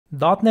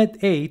.NET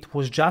 8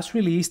 was just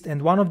released,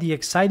 and one of the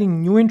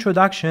exciting new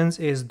introductions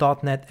is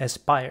 .NET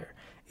Aspire.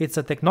 It's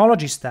a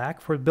technology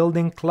stack for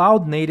building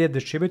cloud-native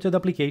distributed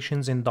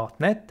applications in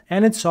 .NET,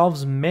 and it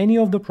solves many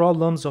of the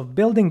problems of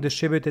building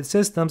distributed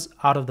systems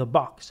out of the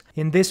box.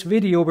 In this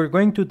video, we're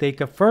going to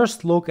take a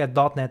first look at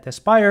 .NET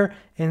Aspire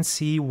and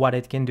see what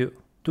it can do.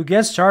 To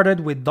get started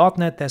with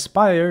 .NET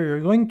Aspire,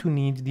 you're going to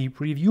need the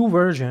preview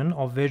version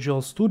of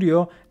Visual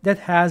Studio that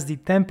has the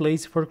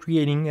templates for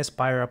creating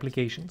Aspire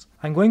applications.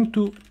 I'm going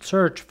to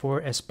search for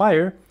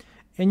Aspire,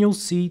 and you'll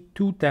see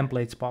two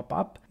templates pop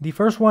up. The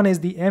first one is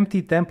the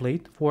empty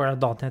template for a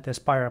 .NET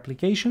Aspire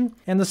application,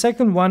 and the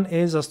second one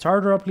is a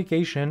starter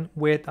application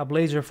with a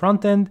Blazor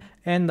frontend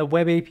and the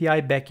Web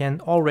API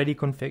backend already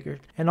configured.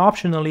 And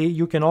optionally,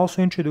 you can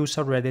also introduce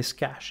a Redis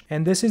cache.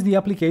 And this is the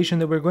application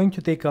that we're going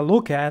to take a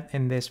look at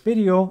in this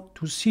video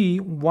to see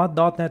what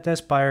 .NET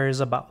Aspire is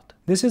about.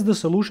 This is the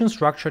solution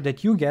structure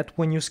that you get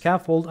when you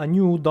scaffold a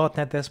new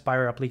 .NET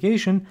Aspire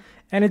application,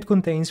 and it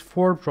contains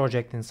 4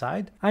 projects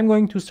inside. I'm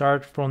going to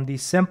start from the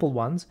simple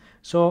ones,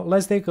 so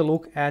let's take a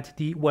look at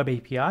the Web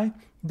API.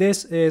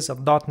 This is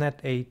a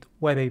 .NET 8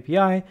 Web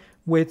API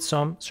with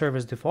some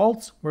service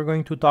defaults. We're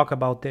going to talk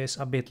about this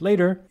a bit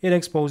later. It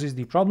exposes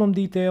the problem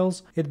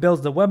details, it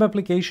builds the web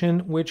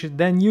application, which it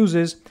then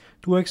uses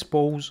to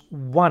expose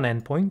one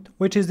endpoint,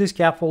 which is the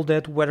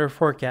scaffolded weather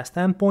forecast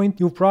endpoint.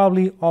 You've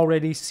probably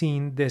already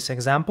seen this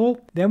example.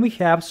 Then we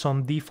have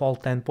some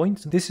default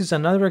endpoints. This is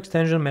another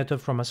extension method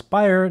from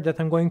Aspire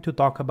that I'm going to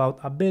talk about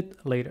a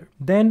bit later.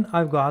 Then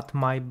I've got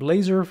my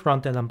Blazor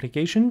frontend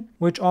application,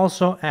 which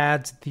also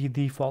adds the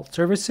default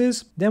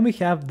services. Then we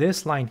have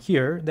this line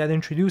here that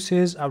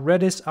introduces a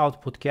Redis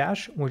output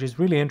cache, which is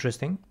really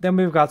interesting. Then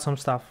we've got some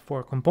stuff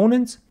for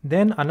components.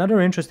 Then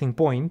another interesting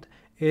point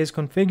is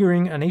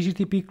configuring an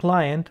HTTP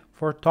client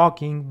for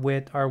talking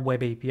with our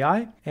Web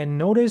API. And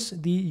notice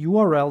the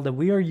URL that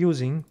we are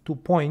using to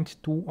point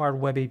to our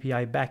Web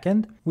API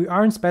backend. We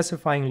aren't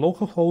specifying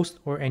localhost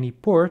or any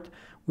port,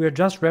 we are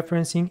just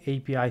referencing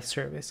API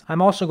service.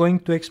 I'm also going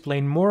to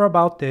explain more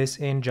about this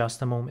in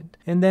just a moment.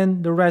 And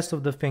then the rest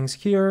of the things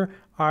here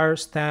are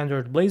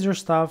standard Blazor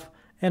stuff,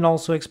 and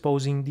also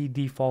exposing the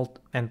default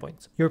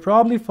endpoints. You're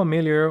probably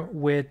familiar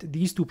with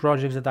these two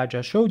projects that I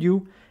just showed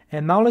you,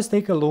 and now let's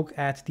take a look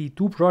at the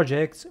two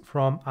projects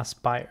from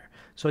Aspire.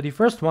 So the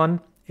first one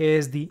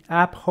is the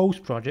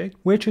AppHost project,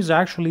 which is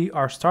actually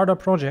our startup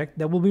project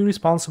that will be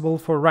responsible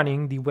for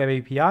running the Web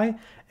API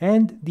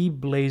and the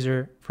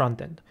Blazor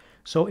frontend.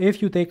 So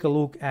if you take a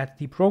look at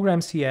the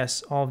program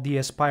CS of the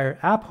Aspire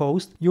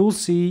AppHost, you'll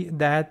see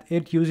that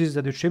it uses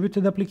a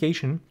distributed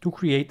application to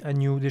create a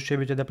new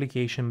distributed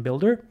application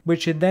builder,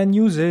 which it then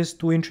uses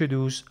to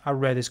introduce a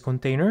Redis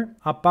container.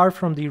 Apart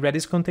from the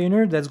Redis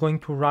container that's going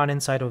to run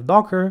inside of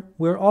Docker,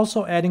 we're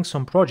also adding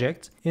some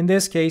projects. In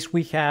this case,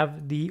 we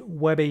have the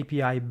Web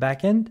API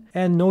backend,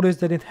 and notice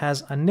that it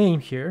has a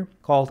name here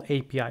called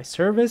API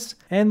Service,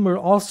 and we're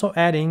also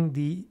adding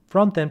the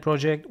frontend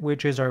project,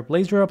 which is our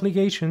Blazor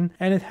application,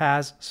 and it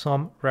has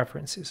some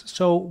references.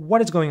 So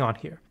what is going on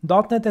here?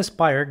 .NET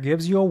Aspire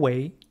gives you a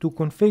way to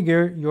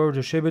configure your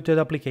distributed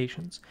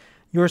applications.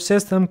 Your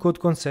system could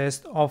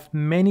consist of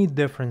many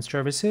different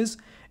services.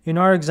 In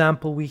our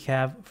example, we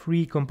have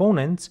 3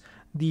 components: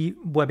 the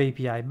Web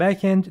API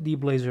backend, the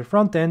Blazor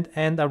frontend,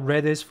 and a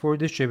Redis for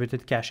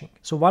distributed caching.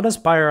 So what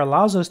Aspire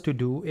allows us to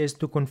do is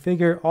to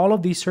configure all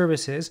of these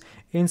services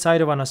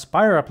inside of an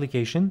Aspire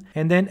application,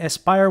 and then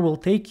Aspire will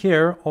take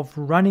care of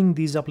running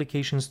these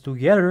applications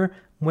together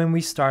when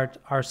we start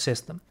our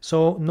system.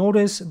 So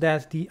notice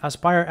that the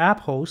Aspire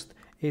AppHost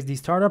is the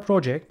startup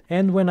project,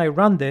 and when I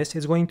run this,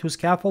 it's going to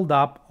scaffold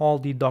up all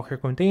the Docker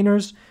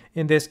containers.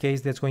 In this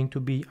case, that's going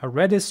to be a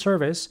Redis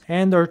service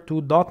and our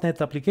 2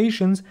 .NET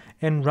applications,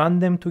 and run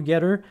them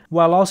together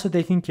while also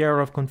taking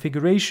care of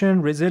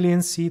configuration,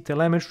 resiliency,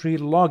 telemetry,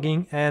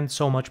 logging, and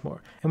so much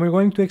more. And we're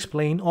going to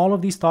explain all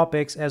of these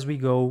topics as we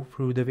go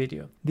through the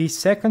video. The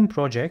second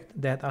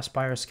project that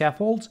Aspire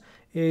scaffolds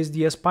is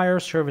the Aspire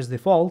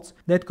ServiceDefaults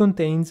that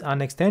contains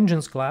an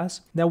extensions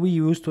class that we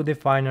use to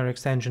define our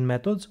extension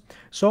methods.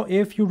 So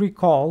if you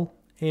recall,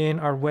 in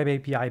our Web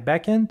API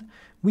backend,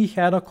 we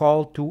had a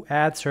call to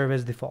add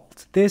service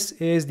defaults. This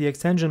is the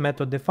extension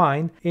method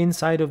defined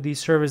inside of the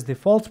service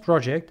defaults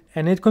project,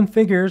 and it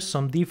configures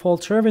some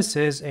default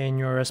services in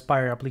your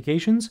Aspire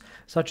applications,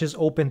 such as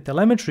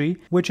OpenTelemetry,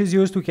 which is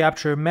used to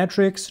capture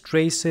metrics,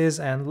 traces,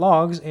 and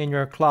logs in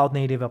your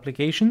cloud-native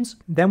applications.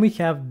 Then we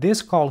have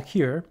this call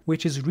here,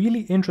 which is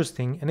really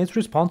interesting, and it's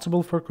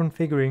responsible for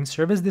configuring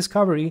service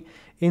discovery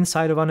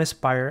inside of an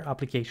Aspire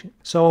application.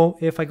 So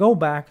if I go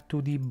back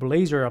to the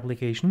Blazor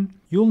application,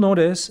 you'll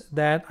notice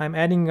that I'm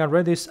adding a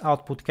Redis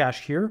output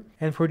cache here,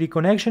 and for the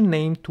connection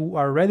name to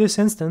our Redis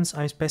instance,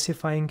 I'm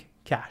specifying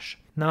cache.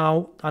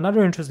 Now,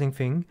 another interesting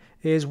thing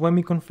is when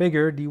we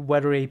configure the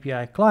Weather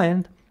API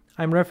client,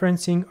 I'm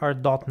referencing our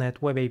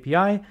 .NET Web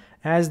API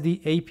as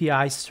the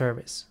API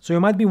service. So you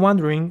might be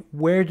wondering,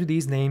 where do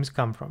these names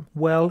come from?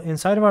 Well,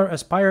 inside of our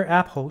Aspire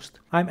AppHost,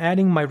 I'm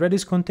adding my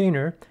Redis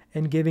container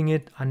and giving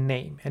it a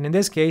name. And in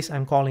this case,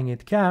 I'm calling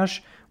it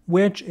cache,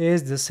 which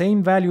is the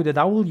same value that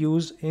I will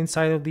use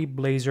inside of the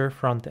Blazor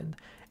frontend.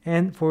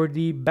 And for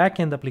the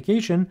backend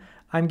application,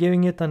 I'm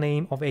giving it a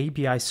name of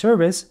API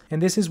service,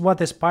 and this is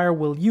what Aspire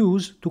will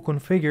use to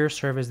configure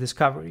service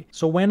discovery.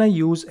 So when I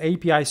use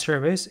API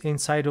service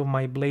inside of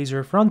my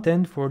Blazor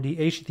frontend for the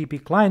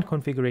HTTP client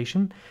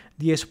configuration,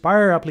 the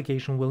Aspire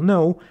application will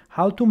know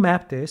how to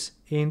map this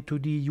into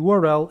the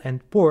URL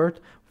and port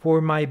for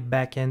my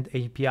backend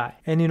API.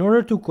 And in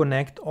order to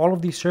connect all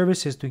of these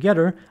services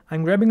together,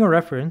 I'm grabbing a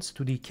reference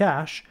to the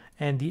cache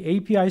and the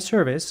API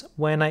service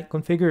when I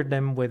configured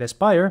them with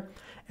Aspire,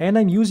 and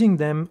I'm using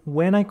them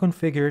when I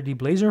configure the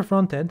Blazor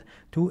frontend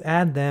to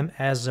add them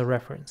as a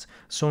reference.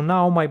 So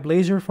now my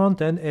Blazor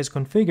frontend is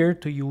configured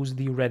to use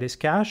the Redis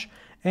cache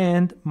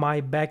and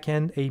my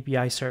backend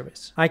API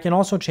service. I can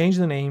also change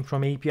the name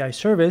from API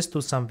service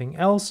to something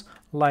else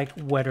like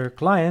weather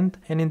client,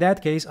 and in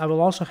that case I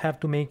will also have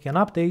to make an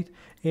update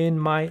in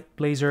my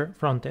Blazor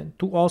frontend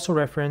to also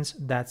reference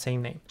that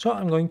same name. So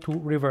I'm going to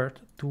revert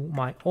to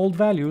my old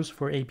values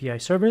for API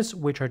service,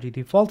 which are the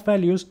default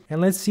values, and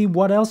let's see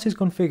what else is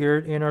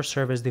configured in our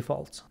service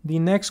defaults. The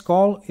next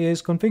call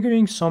is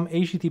configuring some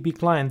HTTP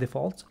client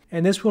defaults,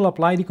 and this will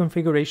apply the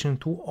configuration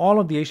to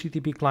all of the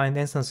HTTP client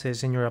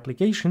instances in your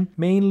application,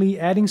 mainly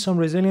adding some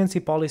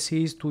resiliency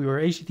policies to your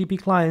HTTP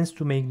clients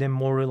to make them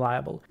more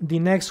reliable. The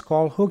next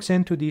call hooks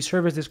into the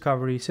service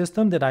discovery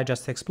system that I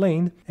just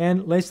explained,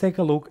 and let's take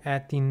a look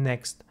at the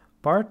next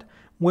part,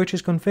 which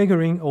is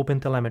configuring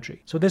OpenTelemetry.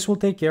 So this will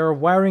take care of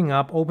wiring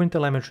up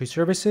OpenTelemetry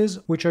services,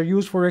 which are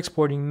used for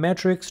exporting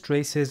metrics,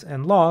 traces,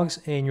 and logs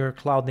in your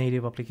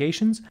cloud-native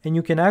applications. And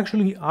you can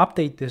actually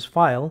update this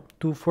file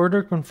to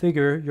further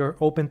configure your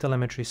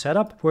OpenTelemetry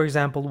setup. For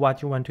example,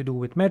 what you want to do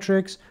with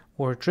metrics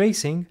or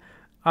tracing.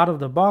 Out of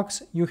the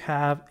box, you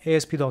have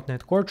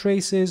ASP.NET Core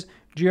traces,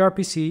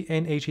 gRPC,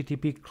 and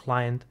HTTP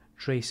client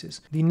traces.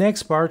 The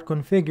next part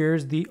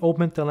configures the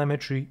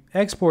OpenTelemetry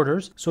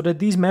exporters so that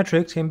these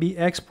metrics can be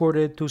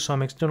exported to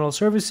some external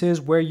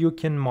services where you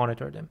can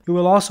monitor them. You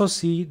will also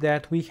see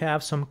that we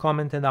have some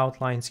commented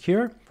outlines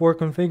here for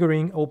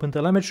configuring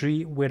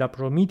OpenTelemetry with a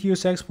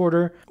Prometheus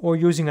exporter or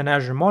using an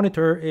Azure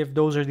Monitor if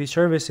those are the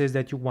services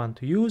that you want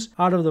to use.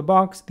 Out of the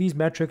box, these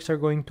metrics are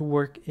going to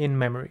work in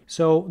memory.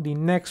 So the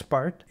next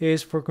part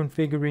is for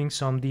configuring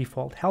some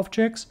default health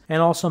checks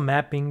and also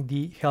mapping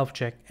the health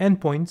check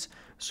endpoints.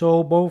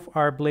 So both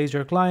our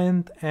Blazor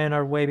client and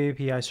our web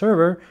API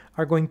server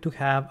are going to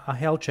have a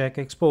health check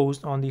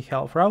exposed on the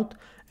health route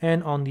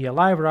and on the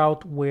alive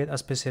route with a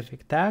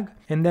specific tag.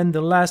 And then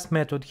the last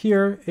method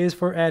here is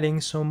for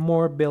adding some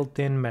more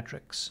built-in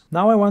metrics.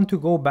 Now I want to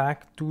go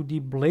back to the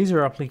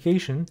Blazor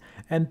application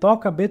and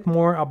talk a bit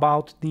more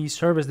about the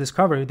service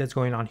discovery that's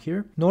going on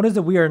here. Notice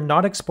that we are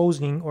not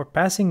exposing or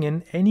passing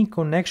in any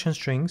connection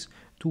strings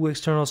to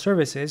external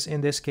services, in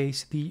this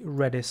case the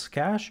Redis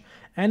cache.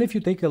 And if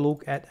you take a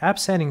look at app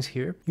settings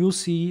here, you'll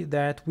see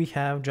that we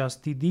have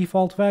just the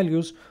default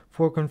values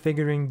for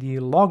configuring the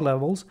log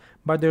levels,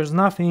 but there's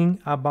nothing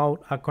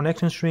about a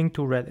connection string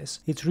to Redis.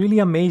 It's really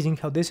amazing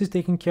how this is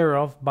taken care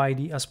of by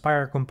the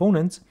Aspire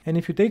components. And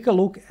if you take a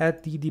look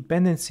at the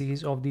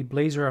dependencies of the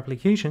Blazor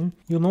application,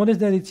 you'll notice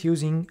that it's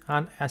using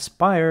an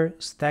Aspire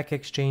Stack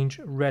Exchange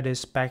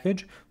Redis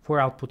package for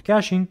output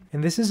caching,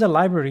 and this is a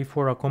library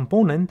for a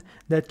component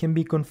that can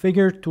be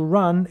configured to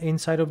run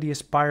inside of the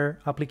Aspire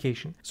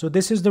application. So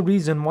this is the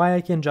reason why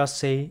I can just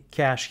say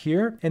cache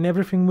here and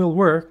everything will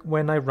work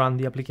when I run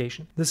the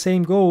application. The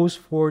same goes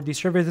for the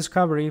service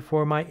discovery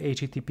for my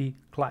HTTP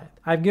client.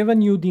 I've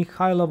given you the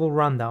high-level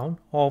rundown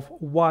of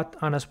what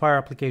an Aspire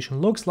application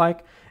looks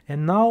like,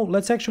 and now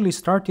let's actually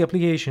start the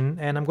application,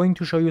 and I'm going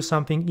to show you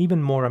something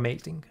even more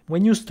amazing.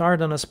 When you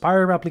start an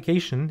Aspire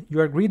application, you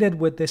are greeted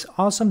with this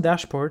awesome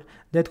dashboard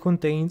that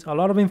contains a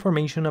lot of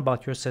information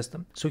about your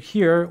system. So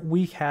here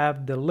we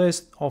have the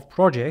list of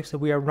projects that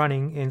we are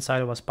running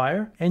inside of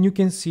Aspire, and you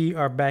can see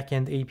our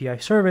backend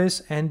API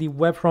service and the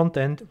web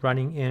frontend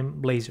running in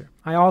Blazor.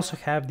 I also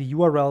have the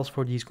URLs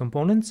for these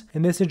components,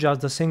 and this is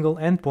just a single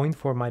endpoint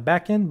for my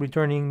backend,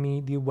 returning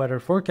me the weather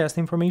forecast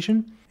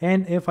information.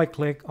 And if I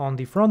click on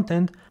the front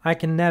end, I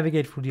can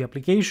navigate through the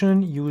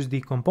application, use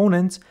the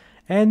components,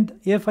 and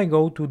if I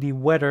go to the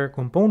weather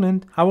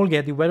component, I will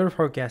get the weather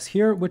forecast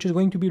here, which is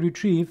going to be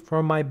retrieved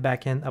from my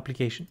backend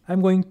application.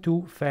 I'm going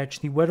to fetch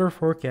the weather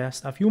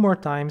forecast a few more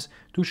times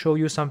to show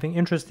you something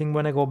interesting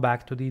when I go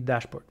back to the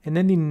dashboard. And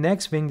then the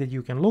next thing that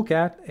you can look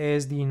at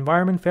is the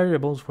environment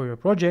variables for your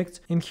projects.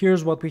 And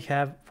here's what we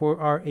have for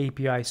our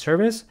API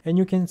service. And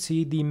you can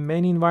see the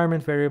many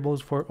environment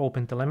variables for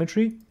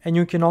OpenTelemetry. And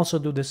you can also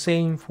do the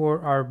same for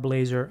our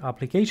Blazor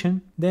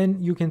application. Then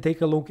you can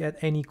take a look at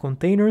any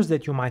containers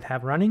that you might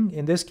have running.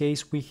 In this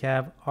case, we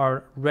have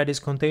our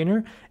Redis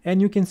container,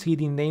 and you can see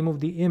the name of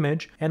the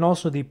image and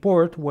also the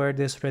port where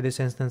this Redis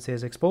instance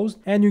is exposed.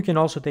 And you can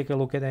also take a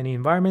look at any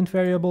environment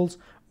variables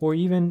or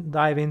even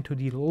dive into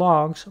the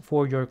logs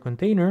for your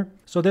container.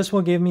 So this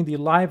will give me the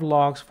live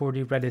logs for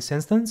the Redis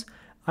instance.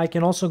 I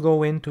can also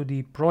go into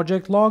the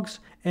project logs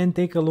and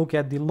take a look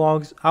at the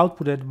logs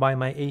outputted by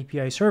my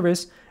API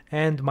service.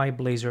 and my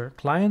Blazor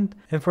client.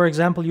 And for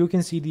example, you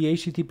can see the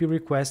HTTP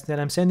request that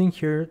I'm sending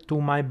here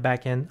to my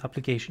backend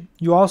application.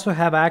 You also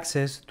have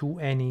access to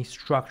any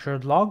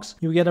structured logs.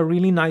 You get a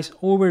really nice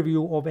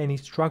overview of any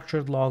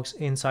structured logs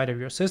inside of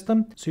your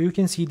system. So you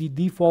can see the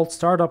default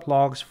startup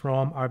logs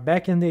from our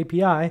backend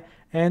API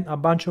and a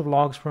bunch of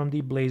logs from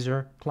the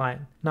Blazor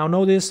client. Now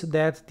notice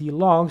that the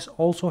logs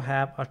also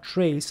have a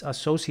trace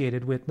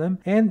associated with them,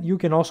 and you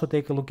can also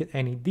take a look at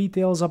any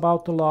details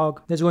about the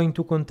log that's going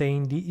to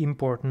contain the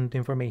important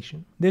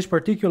information. This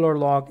particular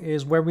log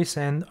is where we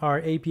send our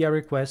API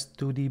request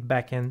to the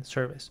backend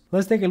service.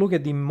 Let's take a look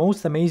at the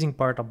most amazing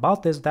part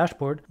about this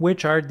dashboard,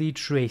 which are the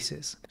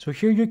traces. So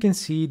here you can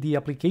see the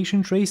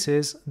application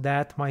traces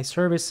that my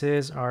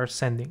services are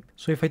sending.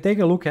 So if I take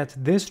a look at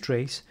this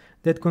trace,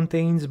 that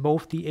contains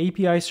both the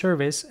API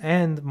service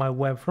and my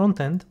web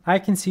frontend, I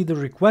can see the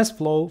request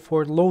flow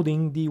for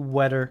loading the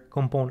weather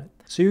component.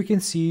 So you can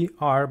see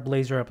our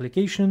Blazor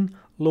application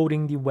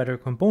loading the weather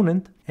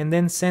component and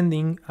then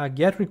sending a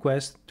GET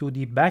request to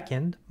the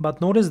backend.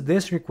 But notice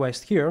this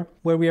request here,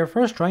 where we are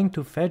first trying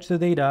to fetch the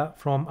data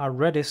from a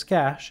Redis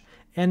cache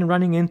and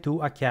running into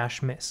a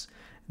cache miss.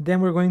 Then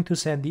we're going to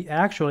send the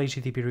actual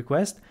HTTP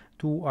request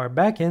to our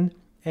backend,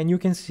 and you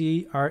can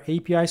see our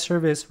API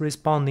service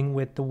responding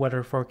with the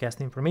weather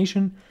forecast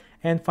information.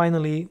 And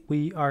finally,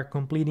 we are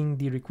completing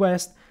the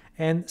request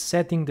and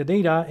setting the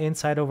data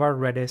inside of our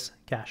Redis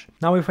cache.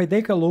 Now, if I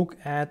take a look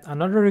at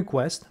another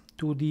request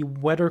to the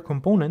weather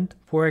component,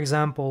 for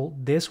example,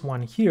 this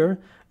one here,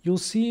 you'll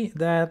see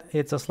that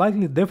it's a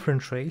slightly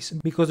different trace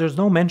because there's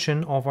no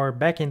mention of our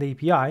backend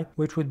API,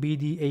 which would be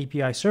the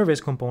API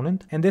service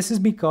component. And this is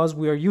because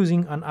we are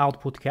using an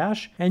output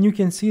cache. And you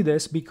can see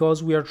this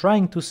because we are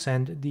trying to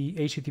send the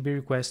HTTP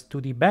request to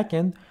the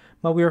backend,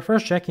 but we are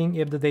first checking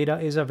if the data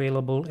is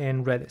available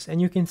in Redis. And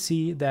you can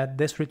see that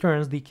this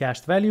returns the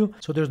cached value,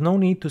 so there's no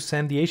need to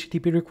send the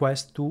HTTP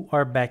request to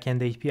our backend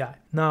API.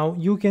 Now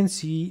you can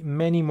see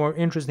many more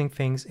interesting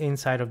things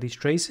inside of these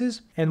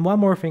traces. And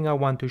one more thing I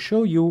want to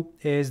show you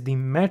is the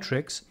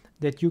metrics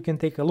that you can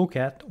take a look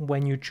at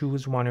when you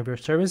choose one of your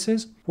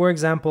services. For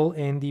example,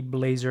 in the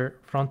Blazor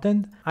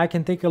frontend, I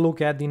can take a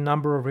look at the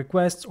number of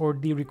requests or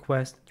the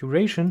request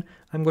duration.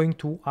 I'm going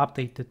to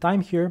update the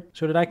time here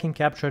so that I can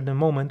capture the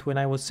moment when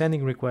I was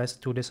sending requests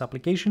to this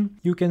application.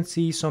 You can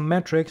see some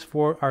metrics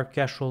for our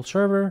Kestrel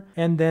server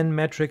and then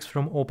metrics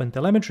from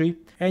OpenTelemetry,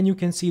 and you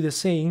can see the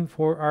same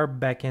for our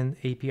backend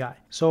API.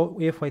 So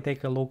if I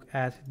take a look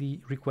at the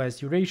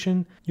request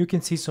duration, you can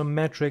see some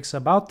metrics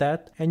about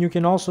that, and you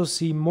can also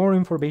see more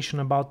information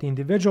about the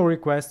individual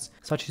requests,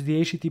 such as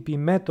the HTTP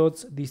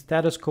methods, the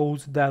status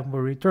codes that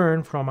were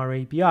returned from our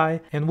API,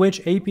 and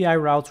which API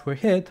routes were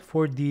hit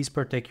for these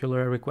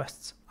particular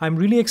requests. I'm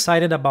really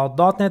excited about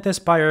 .NET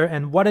Aspire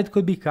and what it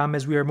could become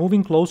as we are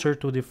moving closer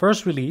to the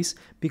first release,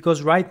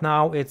 because right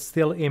now it's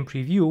still in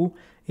preview.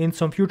 In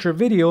some future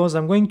videos,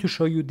 I'm going to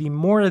show you the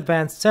more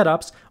advanced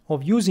setups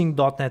of using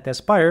 .NET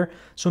Aspire,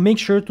 so make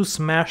sure to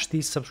smash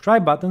the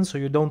subscribe button so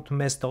you don't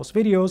miss those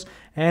videos,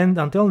 and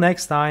until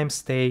next time,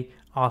 stay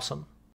awesome.